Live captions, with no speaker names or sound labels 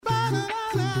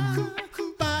You're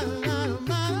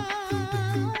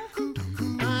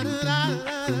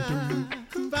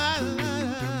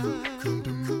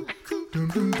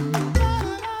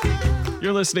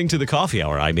listening to The Coffee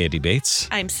Hour. I'm Andy Bates.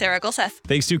 I'm Sarah Gulseth.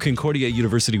 Thanks to Concordia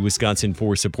University, Wisconsin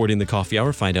for supporting The Coffee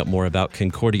Hour. Find out more about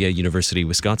Concordia University,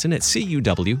 Wisconsin at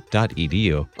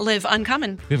cuw.edu. Live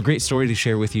uncommon. We have a great story to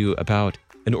share with you about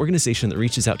an organization that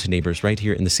reaches out to neighbors right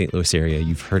here in the St. Louis area.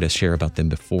 You've heard us share about them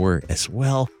before as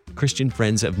well. Christian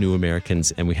Friends of New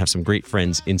Americans, and we have some great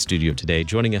friends in studio today.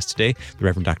 Joining us today, the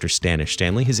Reverend Dr. Stanish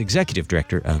Stanley, his executive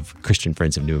director of Christian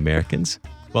Friends of New Americans.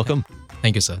 Welcome.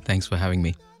 Thank you, sir. Thanks for having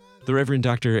me. The Reverend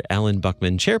Dr. Alan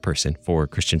Buckman, chairperson for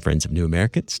Christian Friends of New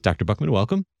Americans. Dr. Buckman,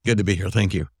 welcome. Good to be here.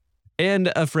 Thank you.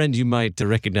 And a friend you might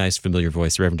recognize, familiar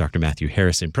voice, Reverend Dr. Matthew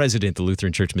Harrison, president of the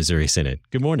Lutheran Church Missouri Synod.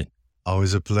 Good morning.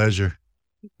 Always a pleasure.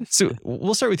 So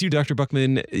we'll start with you, Dr.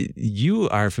 Buckman. You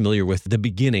are familiar with the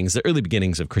early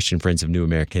beginnings of Christian Friends of New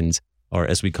Americans, or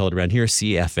as we call it around here,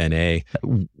 CFNA.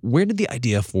 Where did the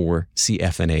idea for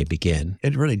CFNA begin?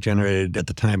 It really generated at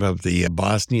the time of the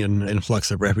Bosnian influx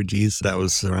of refugees. That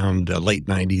was around late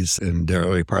 90s and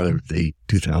early part of the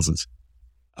 2000s.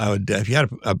 If you had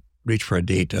a reach for a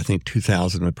date, I think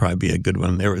 2000 would probably be a good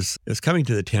one. It was coming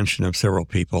to the attention of several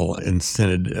people in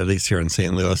Synod, at least here in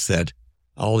St. Louis, that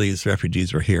all these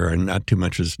refugees were here and not too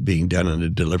much was being done in a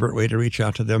deliberate way to reach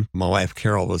out to them. My wife,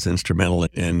 Carol, was instrumental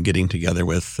in getting together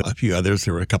with a few others.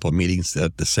 There were a couple of meetings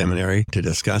at the seminary to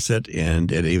discuss it,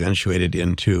 and it eventuated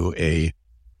into an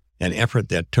effort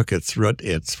that took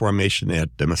its formation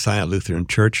at the Messiah Lutheran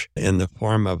Church in the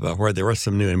form of where there were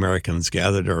some new Americans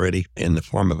gathered already in the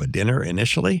form of a dinner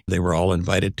initially. They were all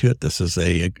invited to it. This is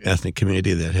an ethnic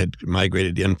community that had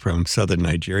migrated in from southern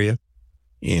Nigeria.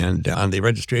 And on the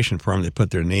registration form, they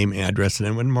put their name, address, and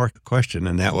then one more question,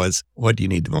 and that was, what do you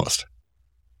need the most?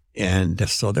 And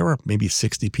so there were maybe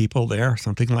 60 people there,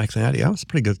 something like that. Yeah, it was a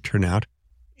pretty good turnout.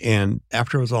 And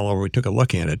after it was all over, we took a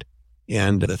look at it.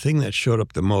 And the thing that showed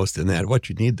up the most in that, what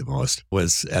you need the most,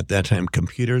 was at that time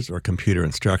computers or computer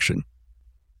instruction.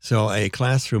 So a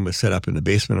classroom was set up in the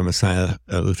basement of Messiah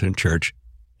Lutheran Church,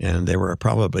 and there were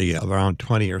probably around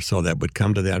 20 or so that would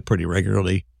come to that pretty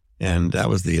regularly. And that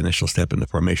was the initial step in the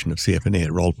formation of CFNA.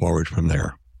 It rolled forward from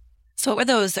there. So what were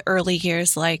those early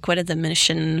years like? What did the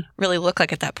mission really look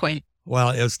like at that point? Well,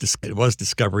 it was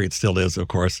discovery. It still is, of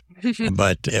course.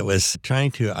 But it was trying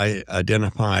to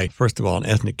identify, first of all, an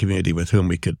ethnic community with whom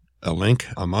we could link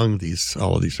among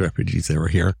all of these refugees that were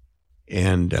here.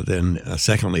 And then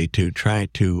secondly, to try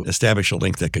to establish a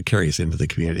link that could carry us into the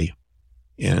community.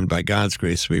 And by God's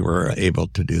grace, we were able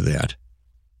to do that.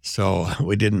 So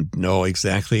we didn't know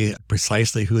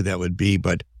precisely who that would be,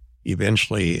 but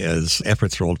eventually as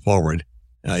efforts rolled forward,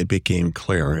 it became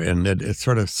clear. And it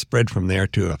sort of spread from there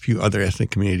to a few other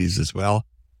ethnic communities as well.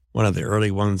 One of the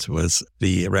early ones was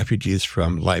the refugees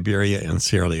from Liberia and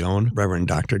Sierra Leone. Reverend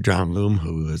Dr. John Loom,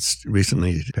 who has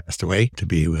recently passed away to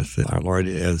be with our Lord,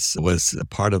 was a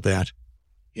part of that.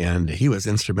 And he was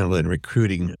instrumental in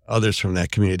recruiting others from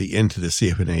that community into the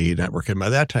CFNA network. And by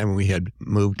that time, we had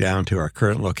moved down to our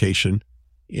current location,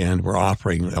 and we're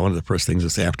offering one of the first things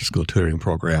was the after-school tutoring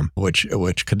program, which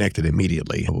connected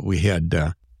immediately. We had,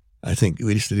 I think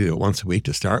we used to do it once a week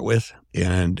to start with,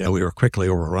 and we were quickly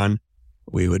overrun.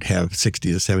 We would have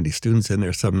 60 to 70 students in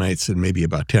there some nights and maybe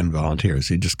about 10 volunteers.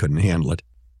 You just couldn't handle it.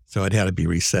 So it had to be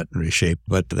reset and reshaped,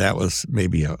 but that was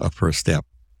maybe a first step.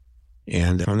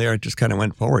 And from there, it just kind of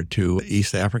went forward to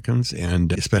East Africans,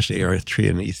 and especially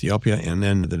Eritrea and Ethiopia. And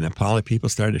then the Nepali people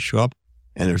started to show up,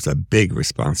 and there's a big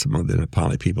response among the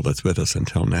Nepali people that's with us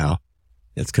until now.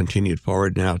 It's continued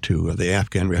forward now to the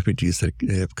Afghan refugees that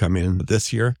have come in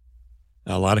this year.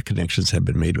 A lot of connections have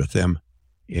been made with them.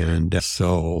 And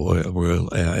so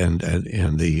and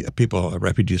the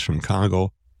refugees from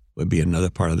Congo would be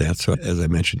another part of that. So as I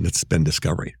mentioned, it's been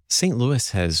discovery. St. Louis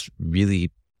has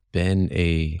really been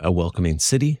a welcoming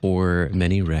city for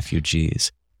many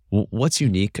refugees. What's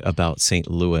unique about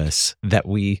St. Louis that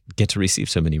we get to receive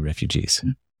so many refugees?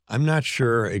 I'm not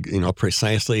sure,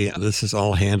 precisely. This is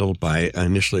all handled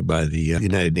initially by the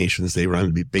United Nations. They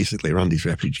basically run these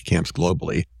refugee camps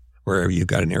globally. Wherever you've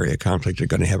got an area of conflict, you're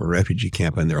going to have a refugee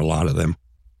camp, and there are a lot of them.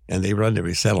 And they run the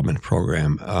resettlement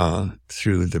program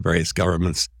through the various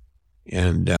governments.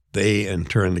 And they, in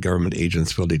turn, the government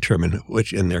agents will determine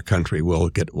which in their country will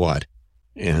get what.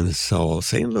 And so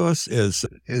St. Louis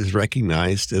is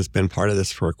recognized, has been part of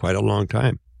this for quite a long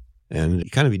time. And the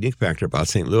kind of unique factor about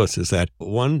St. Louis is that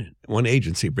one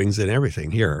agency brings in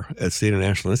everything here. It's the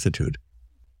International Institute.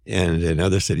 And in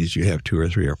other cities, you have 2 or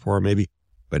 3 or 4 maybe,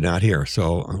 but not here.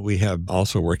 So we have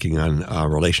also working on a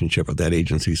relationship with that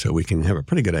agency so we can have a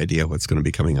pretty good idea of what's going to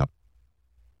be coming up.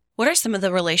 What are some of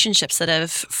the relationships that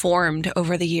have formed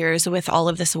over the years with all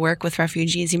of this work with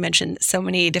refugees? You mentioned so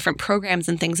many different programs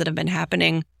and things that have been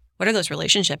happening. What are those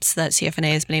relationships that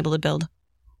CFNA has been able to build?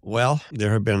 Well,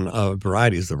 there have been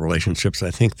varieties of relationships.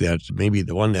 I think that maybe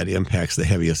the one that impacts the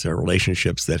heaviest are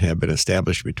relationships that have been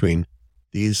established between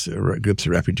these groups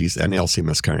of refugees and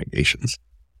LCMS congregations.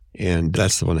 And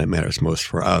that's the one that matters most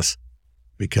for us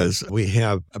because we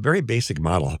have a very basic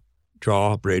model: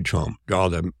 draw, bridge home, draw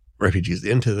the refugees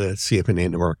into the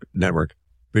CFNA network,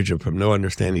 bridge them from no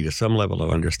understanding to some level of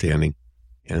understanding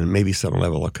and maybe some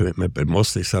level of commitment, but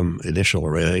mostly some initial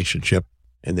relationship,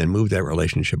 and then move that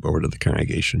relationship over to the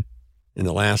congregation. In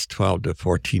the last 12 to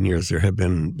 14 years, there have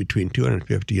been between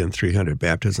 250 and 300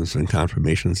 baptisms and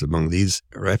confirmations among these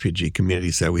refugee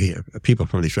communities that we have, people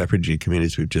from these refugee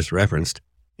communities we've just referenced,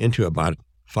 into about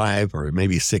 5 or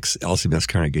maybe 6 LCMS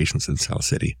congregations in South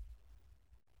City.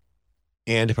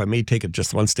 And if I may take it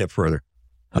just one step further,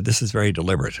 this is very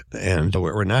deliberate. And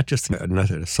we're not just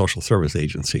another social service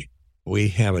agency. We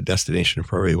have a destination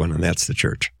for everyone, and that's the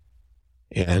church.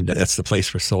 And that's the place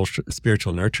for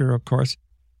spiritual nurture, of course.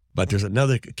 But there's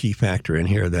another key factor in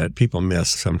here that people miss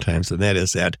sometimes, and that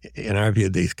is that, in our view,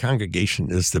 the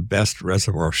congregation is the best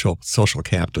reservoir of social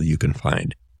capital you can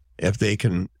find. If they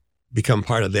can become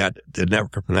part of that, the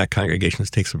network from that congregation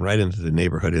takes them right into the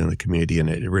neighborhood and the community, and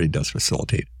it really does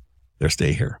facilitate their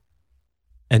stay here.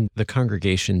 And the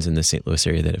congregations in the St. Louis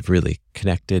area that have really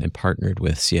connected and partnered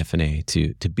with CFNA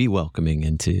to be welcoming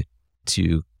and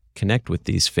to connect with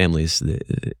these families,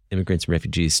 the immigrants and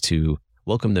refugees, to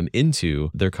welcome them into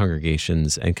their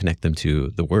congregations and connect them to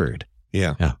the Word.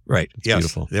 Yeah. Right. It's yes,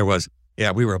 beautiful. There was.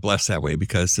 Yeah, we were blessed that way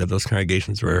because those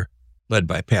congregations were led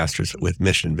by pastors with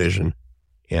mission vision,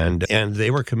 and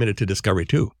they were committed to discovery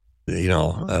too.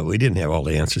 We didn't have all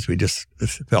the answers. We just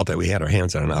felt that we had our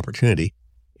hands on an opportunity,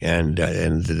 and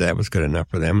that was good enough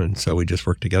for them, and so we just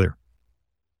worked together.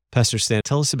 Pastor Stan,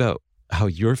 tell us about how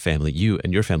you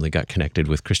and your family got connected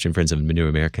with Christian Friends of New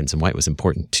Americans and why it was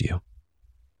important to you.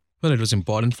 Well, it was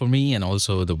important for me, and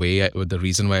also the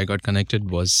reason why I got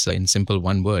connected was in simple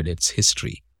one word: it's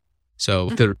history.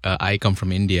 So I come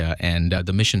from India, and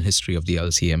the mission history of the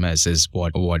LCMS is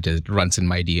what runs in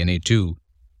my DNA too,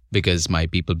 because my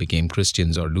people became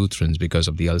Christians or Lutherans because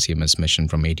of the LCMS mission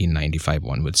from 1895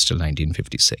 onwards till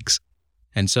 1956.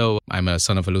 And so I'm a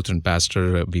son of a Lutheran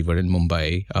pastor. We were in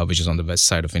Mumbai, which is on the west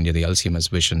side of India. The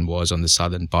LCMS mission was on the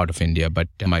southern part of India, but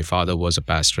my father was a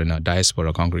pastor in a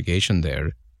diaspora congregation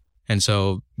there. And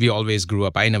so we always grew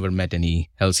up. I never met any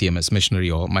LCMS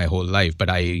missionary my whole life, but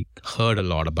I heard a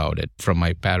lot about it from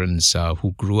my parents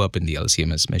who grew up in the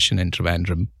LCMS mission in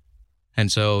Trivandrum.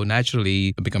 And so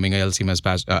naturally, becoming a LCMS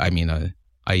pastor, a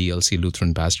IELC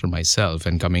Lutheran pastor myself,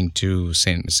 and coming to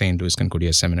St. Louis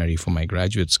Concordia Seminary for my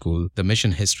graduate school, the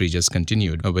mission history just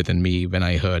continued within me when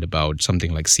I heard about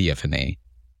something like CFNA.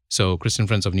 So Christian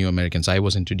Friends of New Americans, I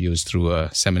was introduced through a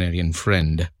seminarian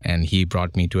friend, and he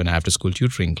brought me to an after-school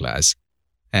tutoring class.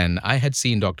 And I had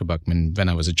seen Dr. Buckman when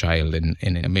I was a child, in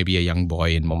maybe a young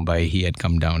boy in Mumbai. He had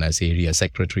come down as area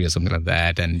secretary or something like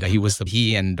that. And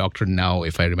he and Dr. Now,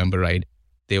 if I remember right,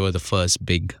 they were the first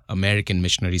big American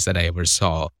missionaries that I ever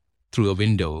saw through a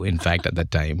window, in fact, at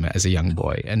that time as a young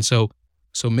boy. And so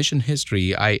mission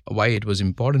history, why it was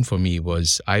important for me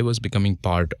was I was becoming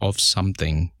part of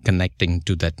something connecting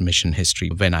to that mission history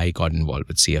when I got involved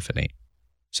with CFNA.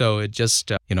 So it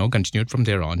just, continued from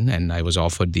there on, and I was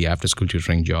offered the after-school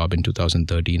tutoring job in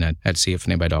 2013 at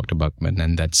CFNA by Dr. Buckman,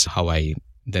 and that's how I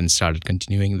then started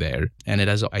continuing there. And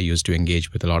I used to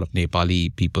engage with a lot of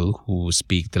Nepali people who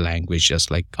speak the language just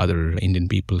like other Indian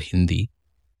people, Hindi.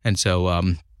 And so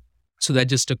that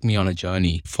just took me on a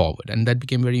journey forward, and that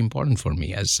became very important for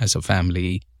me as a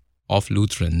family of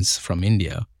Lutherans from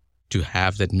India to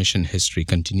have that mission history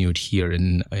continued here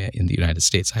in the United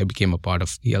States. I became a part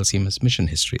of the LCMS mission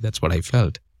history. That's what I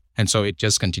felt. And so it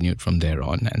just continued from there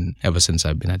on, and ever since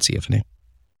I've been at CFNA.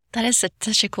 That is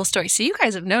such a cool story. So you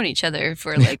guys have known each other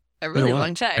for like a really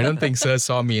long time. I don't think Sir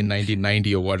saw me in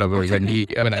 1990 or whatever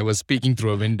when I was speaking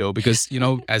through a window, because,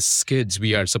 as kids,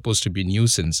 we are supposed to be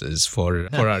nuisances for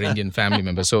our Indian family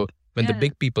members. So when the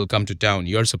big people come to town,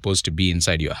 you're supposed to be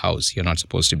inside your house. You're not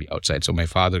supposed to be outside. So my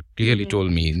father clearly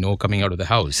told me, no coming out of the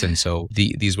house. And so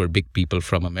these were big people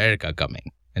from America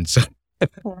coming. And so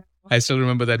I still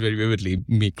remember that very vividly,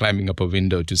 me climbing up a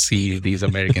window to see these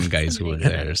American guys who were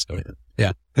there. So,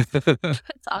 yeah. That's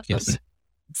awesome. Yes.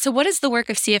 So what is the work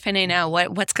of CFNA now?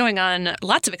 What's going on?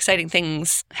 Lots of exciting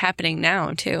things happening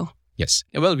now, too. Yes.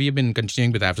 Well, we've been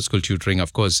continuing with after-school tutoring.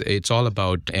 Of course, it's all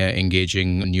about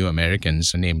engaging new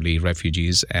Americans, namely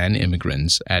refugees and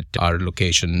immigrants, at our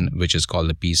location, which is called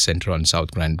the Peace Center on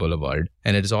South Grand Boulevard.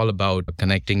 And it is all about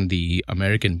connecting the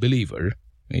American believer.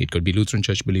 It could be Lutheran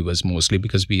Church believers mostly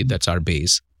because that's our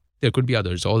base. There could be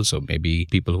others also, maybe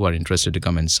people who are interested to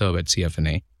come and serve at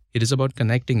CFNA. It is about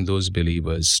connecting those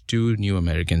believers to new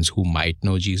Americans who might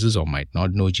know Jesus or might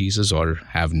not know Jesus or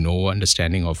have no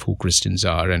understanding of who Christians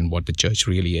are and what the church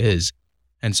really is.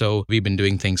 And so we've been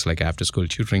doing things like after-school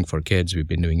tutoring for kids. We've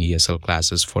been doing ESL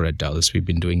classes for adults. We've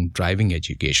been doing driving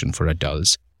education for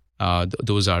adults.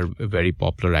 Those are very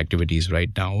popular activities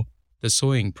right now. The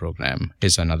sewing program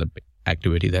is another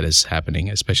activity that is happening,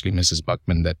 especially Mrs.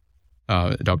 Buckman, that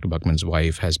Dr. Buckman's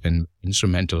wife has been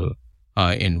instrumental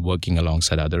in working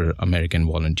alongside other American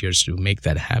volunteers to make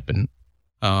that happen.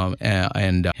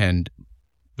 And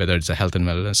whether it's a health and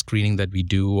wellness screening that we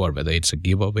do or whether it's a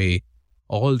giveaway,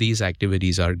 all these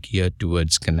activities are geared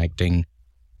towards connecting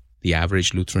the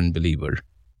average Lutheran believer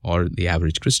or the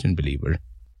average Christian believer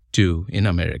in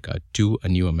America to a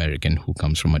new American who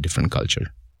comes from a different culture.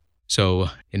 So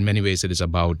in many ways, it is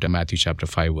about Matthew chapter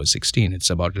 5, verse 16. It's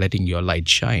about letting your light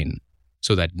shine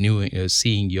so that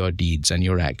seeing your deeds and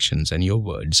your actions and your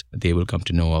words, they will come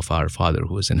to know of our Father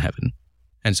who is in heaven.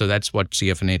 And so that's what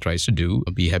CFNA tries to do.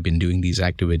 We have been doing these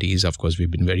activities. Of course, we've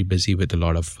been very busy with a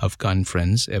lot of Afghan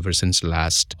friends ever since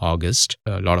last August,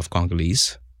 a lot of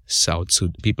Congolese,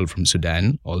 people from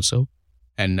Sudan also.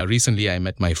 And recently I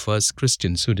met my first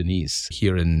Christian Sudanese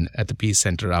here at the Peace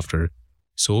Center after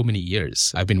so many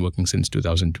years. I've been working since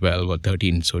 2012 or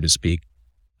 13, so to speak.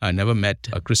 I never met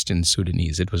a Christian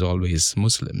Sudanese. It was always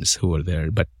Muslims who were there.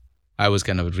 But I was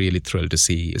kind of really thrilled to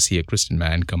see a Christian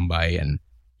man come by, and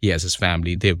he has his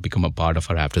family. They've become a part of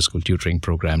our after-school tutoring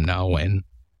program now. And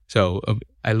so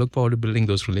I look forward to building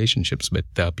those relationships with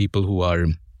people who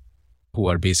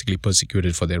are basically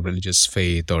persecuted for their religious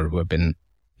faith or who have been,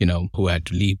 who had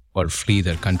to leave or flee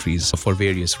their countries for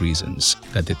various reasons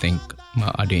that they think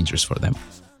are dangerous for them.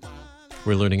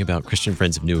 We're learning about Christian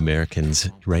Friends of New Americans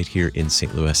right here in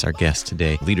St. Louis. Our guest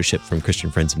today, leadership from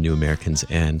Christian Friends of New Americans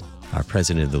and our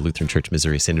president of the Lutheran Church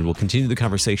Missouri Synod. We'll continue the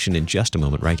conversation in just a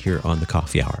moment right here on the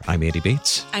Coffee Hour. I'm Andy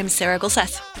Bates. I'm Sarah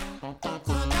Gulseth.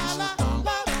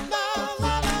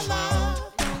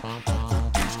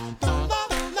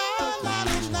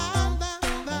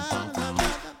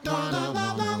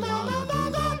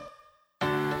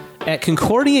 At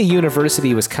Concordia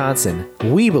University, Wisconsin,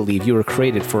 we believe you were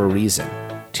created for a reason: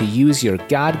 to use your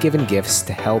God-given gifts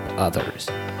to help others,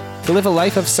 to live a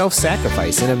life of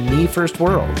self-sacrifice in a me-first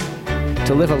world,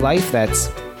 to live a life that's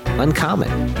uncommon.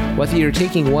 Whether you're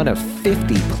taking one of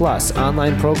 50-plus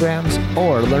online programs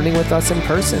or learning with us in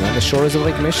person on the shores of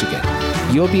Lake Michigan,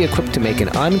 you'll be equipped to make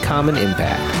an uncommon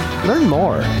impact. Learn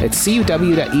more at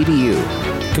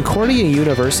cuw.edu. Concordia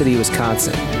University,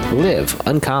 Wisconsin. Live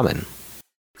uncommon.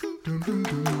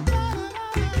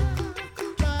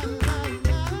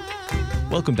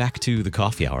 Welcome back to the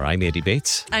Coffee Hour. I'm Andy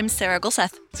Bates. I'm Sarah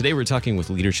Gulseth. Today we're talking with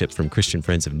leadership from Christian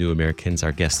Friends of New Americans.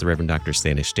 Our guest, the Reverend Dr.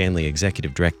 Stanish Stanley,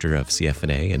 Executive Director of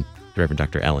CFNA, and the Reverend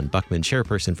Dr. Alan Buckman,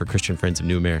 Chairperson for Christian Friends of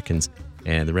New Americans,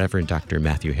 and the Reverend Dr.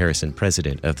 Matthew Harrison,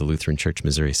 President of the Lutheran Church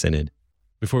Missouri Synod.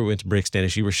 Before we went to break,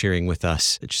 Stanish, you were sharing with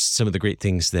us just some of the great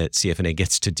things that CFNA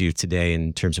gets to do today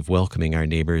in terms of welcoming our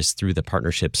neighbors through the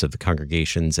partnerships of the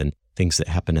congregations and things that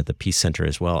happen at the Peace Center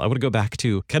as well. I want to go back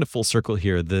to kind of full circle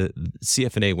here. The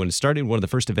CFNA, when it started, one of the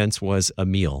first events was a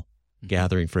meal,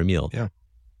 gathering for a meal. Yeah.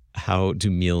 How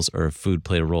do meals or food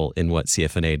play a role in what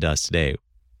CFNA does today?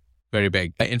 Very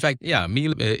big. In fact,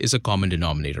 meal is a common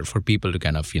denominator for people to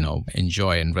kind of,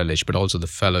 enjoy and relish, but also the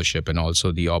fellowship and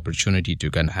also the opportunity to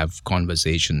kind of have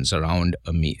conversations around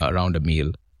a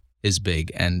meal is big.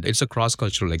 And it's a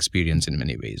cross-cultural experience in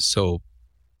many ways. So,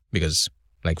 because,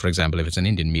 like, for example, if it's an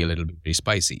Indian meal, it'll be very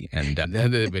spicy and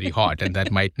very hot, and that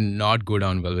might not go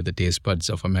down well with the taste buds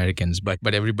of Americans. But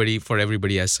for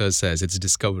everybody, as Sir says, it's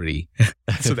discovery.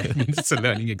 So that means it's a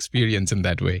learning experience in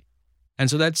that way. And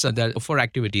so that's that for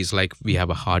activities like we have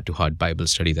a heart-to-heart Bible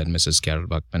study that Mrs. Carol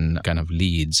Buckman kind of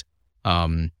leads.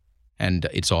 And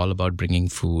it's all about bringing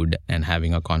food and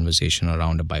having a conversation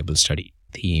around a Bible study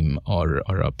theme or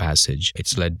a passage.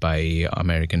 It's led by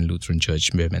American Lutheran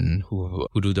Church women who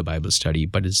do the Bible study,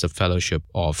 but it's a fellowship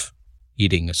of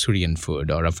eating Syrian food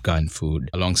or Afghan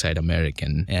food alongside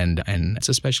American. And it's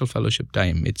a special fellowship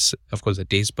time. It's, of course, the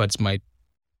taste buds might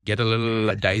get a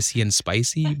little dicey and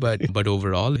spicy, but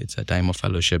overall, it's a time of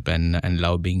fellowship and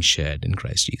love being shared in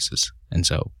Christ Jesus. And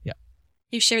so, yeah.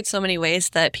 You've shared so many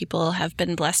ways that people have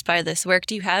been blessed by this work.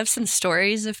 Do you have some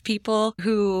stories of people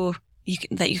who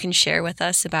that you can share with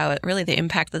us about really the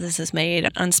impact that this has made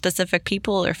on specific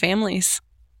people or families?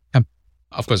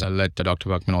 Of course, I'll let Dr.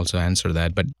 Buckman also answer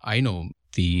that. But I know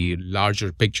the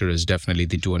larger picture is definitely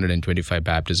the 225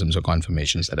 baptisms or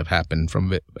confirmations that have happened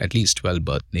from at least 12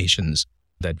 birth nations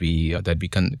that we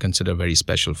consider very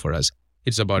special for us.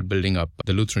 It's about building up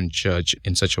the Lutheran Church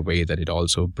in such a way that it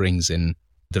also brings in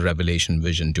the revelation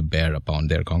vision to bear upon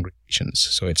their congregations.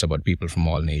 So it's about people from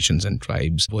all nations and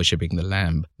tribes worshipping the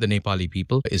Lamb. The Nepali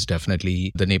people is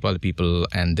definitely the Nepali people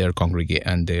and their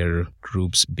and their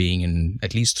groups being in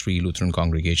at least 3 Lutheran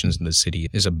congregations in the city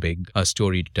is a big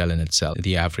story to tell in itself.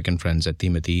 The African friends at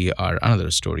Timothy are another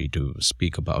story to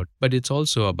speak about. But it's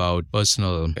also about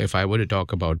personal, if I were to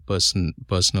talk about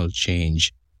personal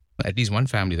change, at least one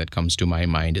family that comes to my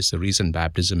mind is the recent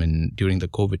baptism during the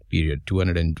COVID period,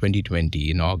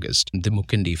 2020 in August. The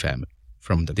Mukindi family.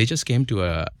 They just came to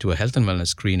a health and wellness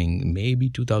screening, maybe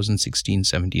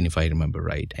 2016-17, if I remember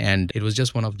right. And it was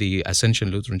just one of the Ascension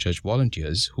Lutheran Church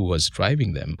volunteers who was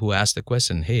driving them, who asked the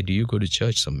question, "Hey, do you go to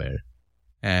church somewhere?"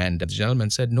 And the gentleman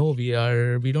said, "No, we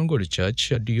don't go to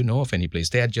church. Do you know of any place?"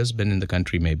 They had just been in the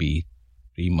country maybe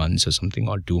 3 months or something,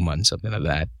 or 2 months, something like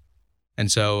that. And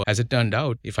so, as it turned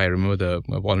out, if I remember the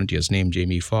volunteer's name,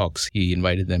 Jamie Fox, he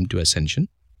invited them to Ascension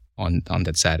on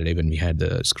that Saturday when we had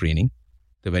the screening.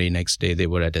 The very next day, they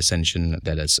were at Ascension.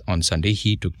 That is, on Sunday,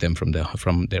 he took them from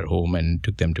their home and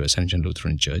took them to Ascension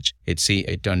Lutheran Church. It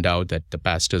turned out that the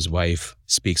pastor's wife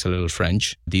speaks a little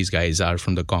French. These guys are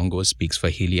from the Congo, speaks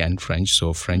Swahili and French.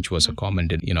 So French was a common,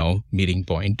 meeting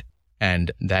point.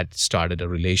 And that started a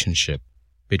relationship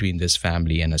between this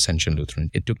family and Ascension Lutheran.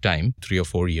 It took time, 3 or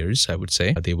 4 years, I would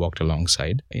say. They walked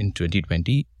alongside. In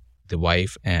 2020, the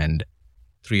wife and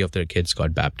 3 of their kids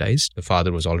got baptized. The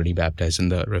father was already baptized in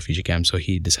the refugee camp, so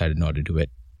he decided not to do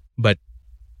it. But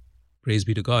praise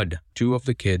be to God, 2 of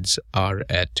the kids are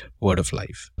at Word of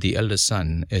Life. The eldest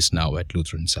son is now at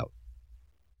Lutheran South.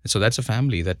 So that's a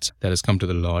family that has come to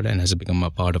the Lord and has become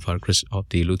a part of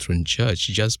the Lutheran Church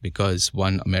just because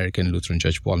one American Lutheran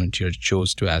Church volunteer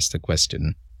chose to ask the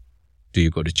question, "Do you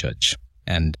go to church?"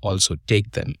 And also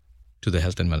take them to the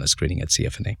health and wellness screening at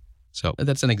CFNA. So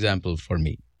that's an example for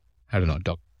me. I don't know,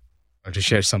 Doc, or to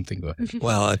share something. Go ahead.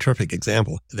 Well, a terrific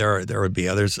example. There would be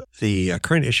others. The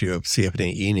current issue of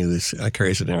CFNA e-News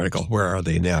carries an article, "Where Are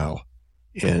They Now?"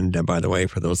 And by the way,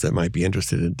 for those that might be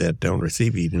interested that don't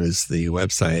receive e-News, the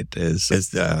website is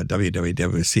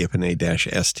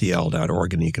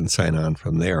www.cfna-stl.org, and you can sign on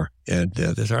from there. And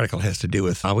this article has to do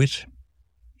with Awit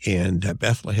and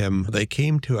Bethlehem. They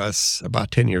came to us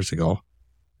about 10 years ago,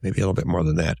 maybe a little bit more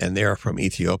than that, and they're from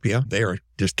Ethiopia. They are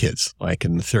just kids, like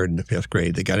in the 3rd and the 5th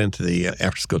grade. They got into the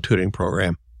after-school tutoring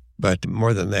program. But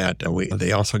more than that,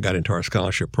 they also got into our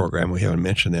scholarship program. We haven't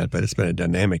mentioned that, but it's been a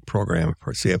dynamic program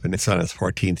for CFNA. It's on its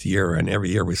 14th year, and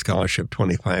every year we scholarship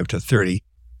 25 to 30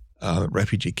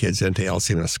 refugee kids into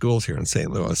LCMS schools here in St.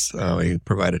 Louis. We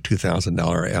provide a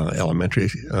 $2,000 elementary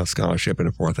scholarship and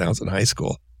a $4,000 high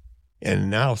school. And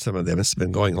now some of them, it's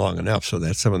been going long enough so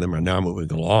that some of them are now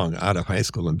moving along out of high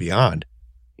school and beyond.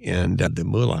 And the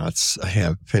Mulats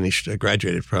have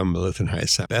graduated from Lutheran High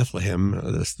South. Bethlehem,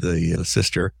 the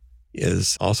sister,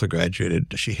 is also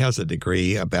graduated. She has a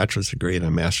degree, a bachelor's degree and a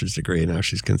master's degree. And now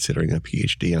she's considering a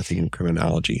PhD, I think, in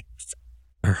criminology.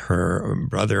 Her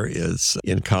brother is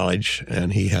in college,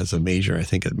 and he has a major, I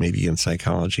think, maybe in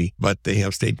psychology. But they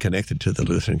have stayed connected to the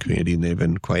Lutheran community, and they've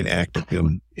been quite active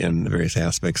in various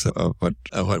aspects of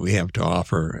what we have to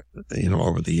offer,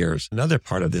 over the years. Another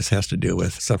part of this has to do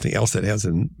with something else that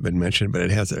hasn't been mentioned, but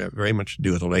it has very much to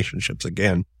do with relationships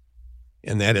again,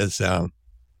 and that is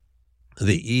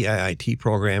the EIIT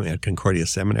program at Concordia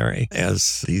Seminary.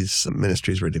 As these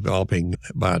ministries were developing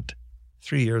about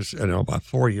 4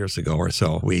 years ago or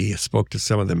so, we spoke to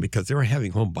some of them because they were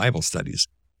having home Bible studies.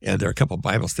 And there are a couple of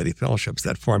Bible study fellowships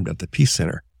that formed at the Peace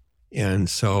Center. And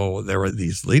so there were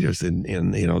these leaders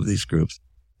in these groups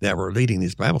that were leading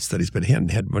these Bible studies, but hadn't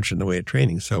had much in the way of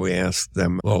training. So we asked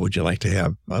them, well, would you like to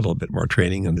have a little bit more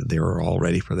training? And they were all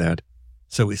ready for that.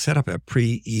 So we set up a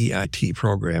pre-EIT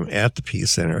program at the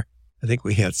Peace Center. I think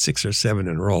we had 6 or 7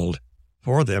 enrolled.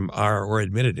 4 of them were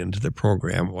admitted into the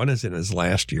program. One is in his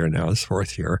last year now, his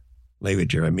 4th year. Levi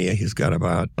Jeremiah, he's got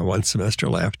about 1 semester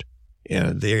left.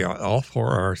 And they are all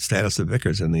 4 are status of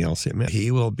vicars in the LCMS.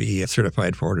 He will be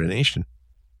certified for ordination.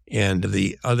 And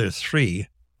the other 3,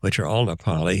 which are all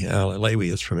Nepali, Levi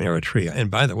is from Eritrea.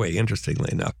 And by the way,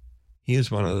 interestingly enough, he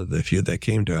is one of the few that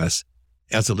came to us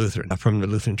as a Lutheran from the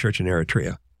Lutheran Church in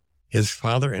Eritrea. His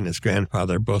father and his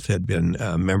grandfather both had been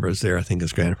members there. I think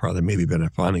his grandfather maybe been a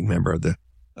founding member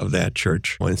of that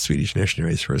church when Swedish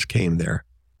missionaries first came there.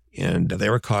 And they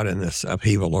were caught in this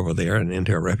upheaval over there and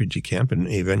into a refugee camp and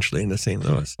eventually into St.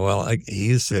 Louis. Well,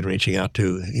 he's been reaching out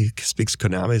he speaks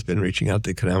Kanama. He's been reaching out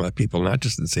to Kanama people, not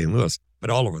just in St. Louis, but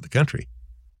all over the country,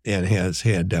 and has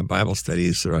had Bible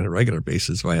studies on a regular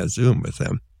basis via Zoom with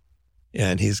them.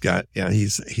 And he's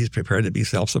prepared to be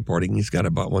self-supporting. He's got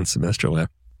about one semester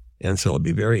left. And so it'll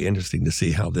be very interesting to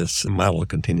see how this model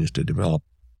continues to develop.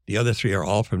 The other three are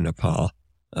all from Nepal.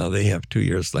 They have 2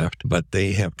 years left, but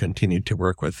they have continued to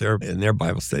work with in their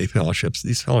Bible study fellowships.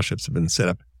 These fellowships have been set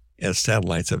up as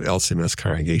satellites of LCMS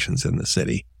congregations in the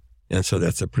city. And so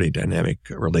that's a pretty dynamic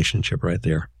relationship right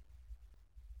there.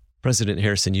 President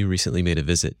Harrison, you recently made a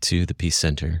visit to the Peace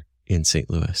Center in St.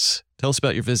 Louis. Tell us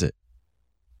about your visit.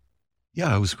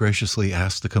 Yeah, I was graciously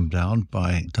asked to come down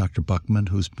by Dr. Buckman,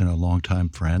 who's been a longtime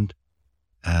friend.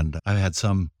 And I had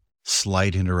some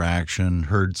slight interaction,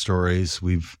 heard stories.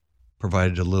 We've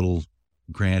provided a little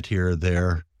grant here or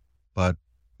there, but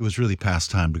it was really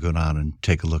past time to go down and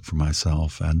take a look for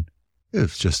myself. And it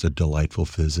was just a delightful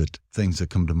visit. Things that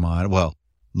come to mind. Well,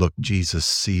 look, Jesus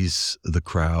sees the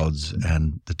crowds,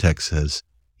 and the text says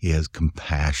he has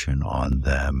compassion on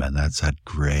them. And that's that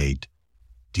great,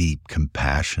 deep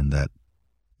compassion that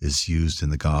is used in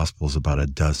the Gospels about a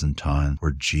dozen times,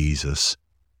 where Jesus,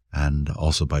 and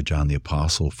also by John the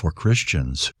Apostle, for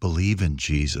Christians, believe in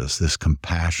Jesus. This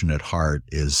compassionate heart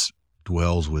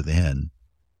dwells within.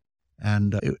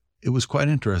 And it was quite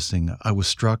interesting. I was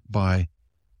struck by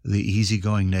the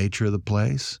easygoing nature of the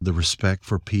place, the respect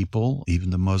for people, even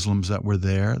the Muslims that were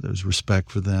there. There's respect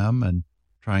for them and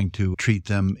trying to treat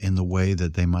them in the way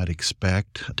that they might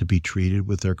expect to be treated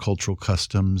with their cultural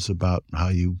customs about how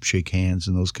you shake hands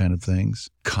and those kind of things.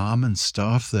 Common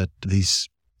stuff that these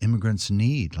immigrants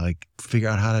need, like figure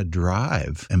out how to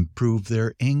drive, improve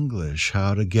their English,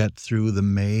 how to get through the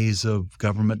maze of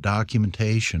government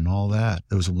documentation, all that.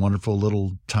 There was a wonderful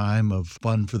little time of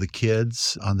fun for the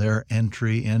kids on their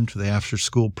entry into the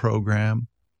after-school program.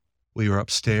 We were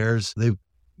upstairs.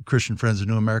 Christian Friends of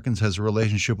New Americans has a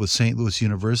relationship with St. Louis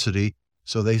University,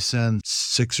 so they send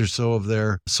 6 or so of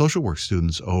their social work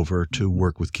students over to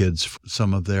work with kids for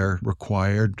some of their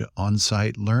required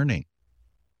on-site learning.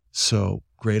 So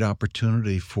great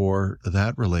opportunity for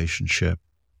that relationship.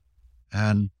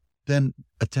 And then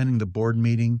attending the board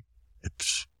meeting,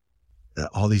 it's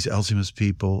all these LCMS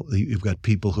people. You've got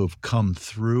people who have come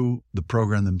through the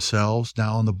program themselves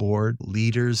now on the board,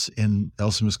 leaders in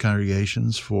LCMS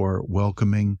congregations for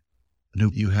welcoming.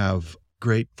 You have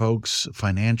great folks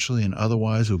financially and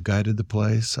otherwise who've guided the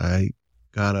place. I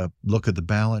got a look at the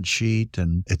balance sheet,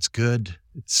 and it's good.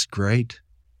 It's great.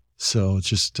 So it's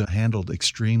just handled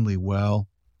extremely well.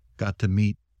 Got to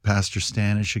meet Pastor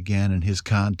Stanish again in his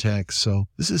context. So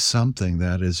this is something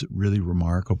that is really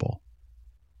remarkable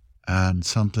and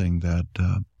something that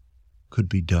could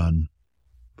be done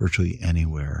virtually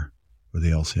anywhere where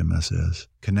the LCMS is.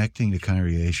 Connecting to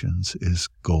congregations is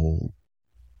gold.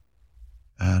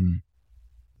 And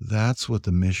that's what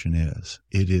the mission is.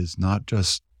 It is not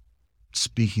just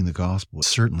speaking the gospel. It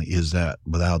certainly is that.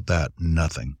 Without that,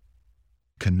 nothing.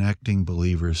 Connecting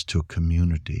believers to a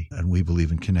community. And we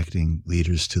believe in connecting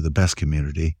leaders to the best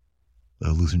community,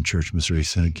 the Lutheran Church Missouri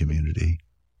Synod community,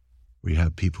 where you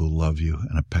have people who love you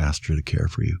and a pastor to care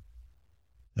for you.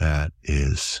 That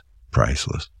is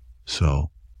priceless. So,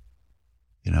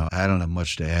 I don't have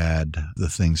much to add. The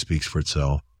thing speaks for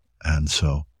itself. And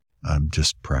so I'm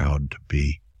just proud to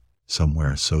be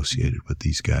somewhere associated with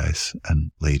these guys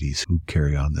and ladies who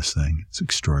carry on this thing. It's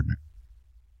extraordinary.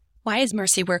 Why is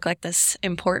mercy work like this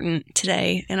important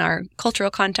today in our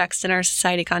cultural context, in our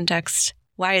society context?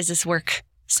 Why is this work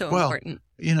so important?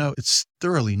 It's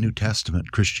thoroughly New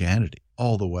Testament Christianity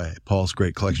all the way. Paul's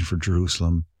great collection for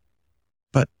Jerusalem.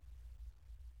 But,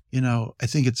 I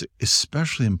think it's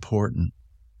especially important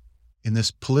in this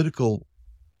political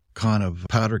kind of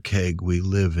powder keg we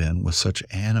live in with such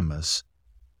animus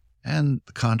and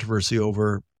the controversy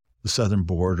over the southern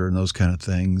border and those kind of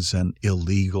things, and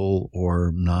illegal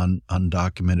or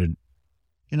undocumented.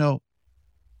 There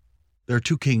are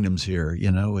two kingdoms here.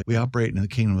 We operate in the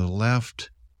kingdom of the left,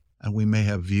 and we may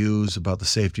have views about the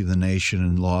safety of the nation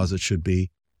and laws that should be.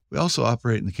 We also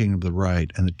operate in the kingdom of the right,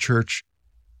 and the church,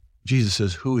 Jesus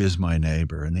says, who is my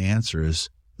neighbor? And the answer is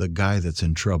the guy that's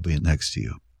in trouble next to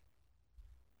you.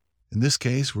 In this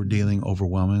case, we're dealing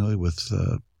overwhelmingly with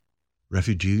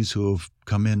refugees who have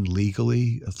come in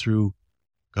legally through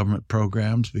government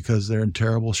programs because they're in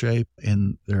terrible shape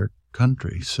in their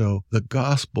country. So the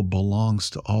gospel belongs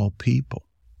to all people.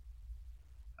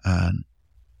 And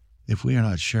if we are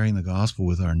not sharing the gospel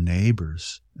with our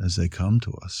neighbors as they come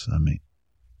to us,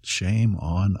 Shame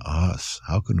on us.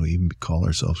 How can we even call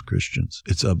ourselves Christians?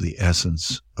 It's of the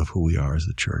essence of who we are as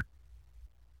a church.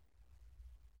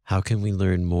 How can we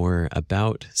learn more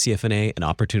about CFNA and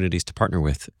opportunities to partner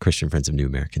with Christian Friends of New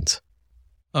Americans?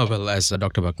 Oh, well, as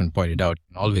Dr. Buckman pointed out,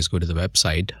 always go to the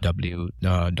website,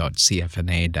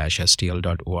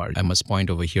 w.cfna-stl.org. I must point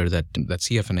over here that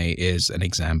CFNA is an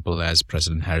example, as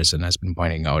President Harrison has been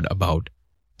pointing out, about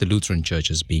the Lutheran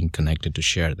churches being connected to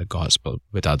share the gospel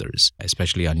with others,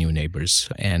 especially our new neighbors.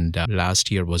 And last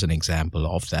year was an example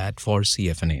of that for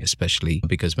CFNA, especially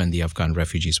because when the Afghan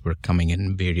refugees were coming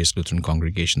in, various Lutheran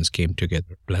congregations came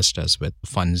together, blessed us with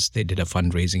funds. They did a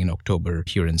fundraising in October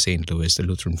here in St. Louis. The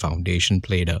Lutheran Foundation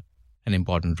played an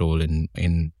important role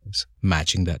in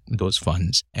matching those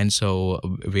funds. And so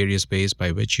various ways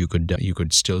by which you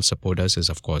could still support us is,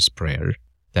 of course, prayer.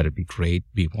 That would be great.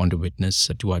 We want to witness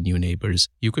to our new neighbors.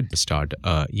 You could start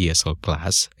a ESL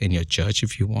class in your church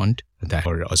if you want,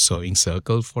 or a sewing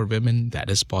circle for women. That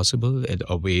is possible,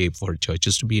 a way for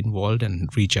churches to be involved and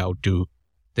reach out to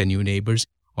their new neighbors.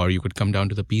 Or you could come down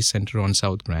to the Peace Center on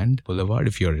South Grand Boulevard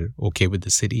if you're okay with the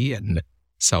city, and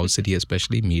South City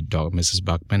especially, meet Mrs.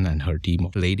 Buckman and her team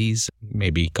of ladies.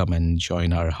 Maybe come and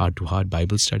join our heart-to-heart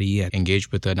Bible study and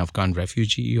engage with an Afghan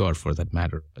refugee, or for that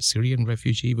matter, a Syrian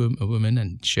refugee woman,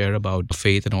 and share about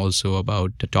faith and also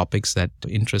about the topics that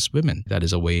interest women. That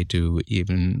is a way to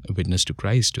even witness to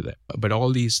Christ to them. But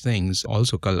all these things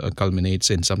also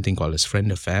culminates in something called as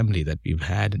Friend of Family that we've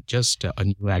had, just a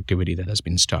new activity that has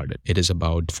been started. It is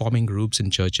about forming groups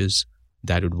in churches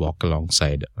that would walk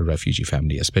alongside a refugee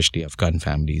family, especially Afghan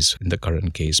families in the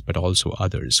current case, but also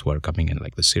others who are coming in,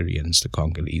 like the Syrians, the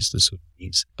Congolese, the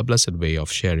Sudanese. A blessed way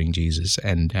of sharing Jesus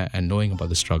and knowing about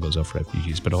the struggles of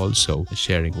refugees, but also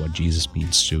sharing what Jesus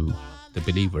means to the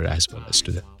believer as well as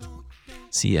to them.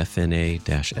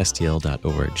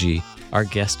 CFNA-STL.org. Our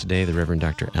guest today, the Reverend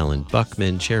Dr. Alan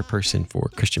Buckman, chairperson for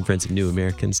Christian Friends of New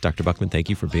Americans. Dr. Buckman, thank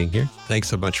you for being here. Thanks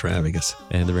so much for having us.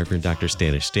 And the Reverend Dr.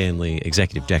 Stanish Stanley,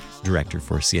 executive director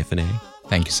for CFNA.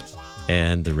 Thank you, sir.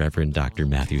 And the Reverend Dr.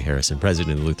 Matthew Harrison,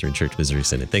 president of the Lutheran Church Missouri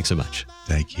Synod. Thanks so much.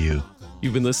 Thank you.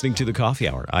 You've been listening to The Coffee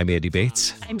Hour. I'm Andy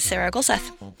Bates. I'm Sarah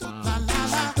Golseth.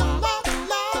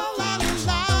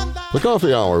 The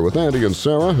Coffee Hour with Andy and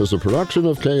Sarah is a production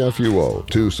of KFUO.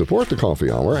 To support The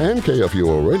Coffee Hour and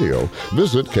KFUO Radio,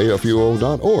 visit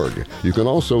KFUO.org. You can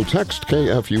also text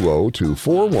KFUO to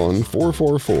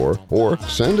 41444 or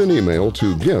send an email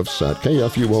to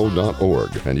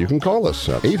gifts@KFUO.org. And you can call us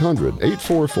at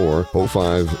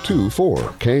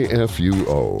 800-844-0524.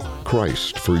 KFUO.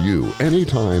 Christ for you,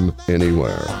 anytime,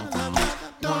 anywhere.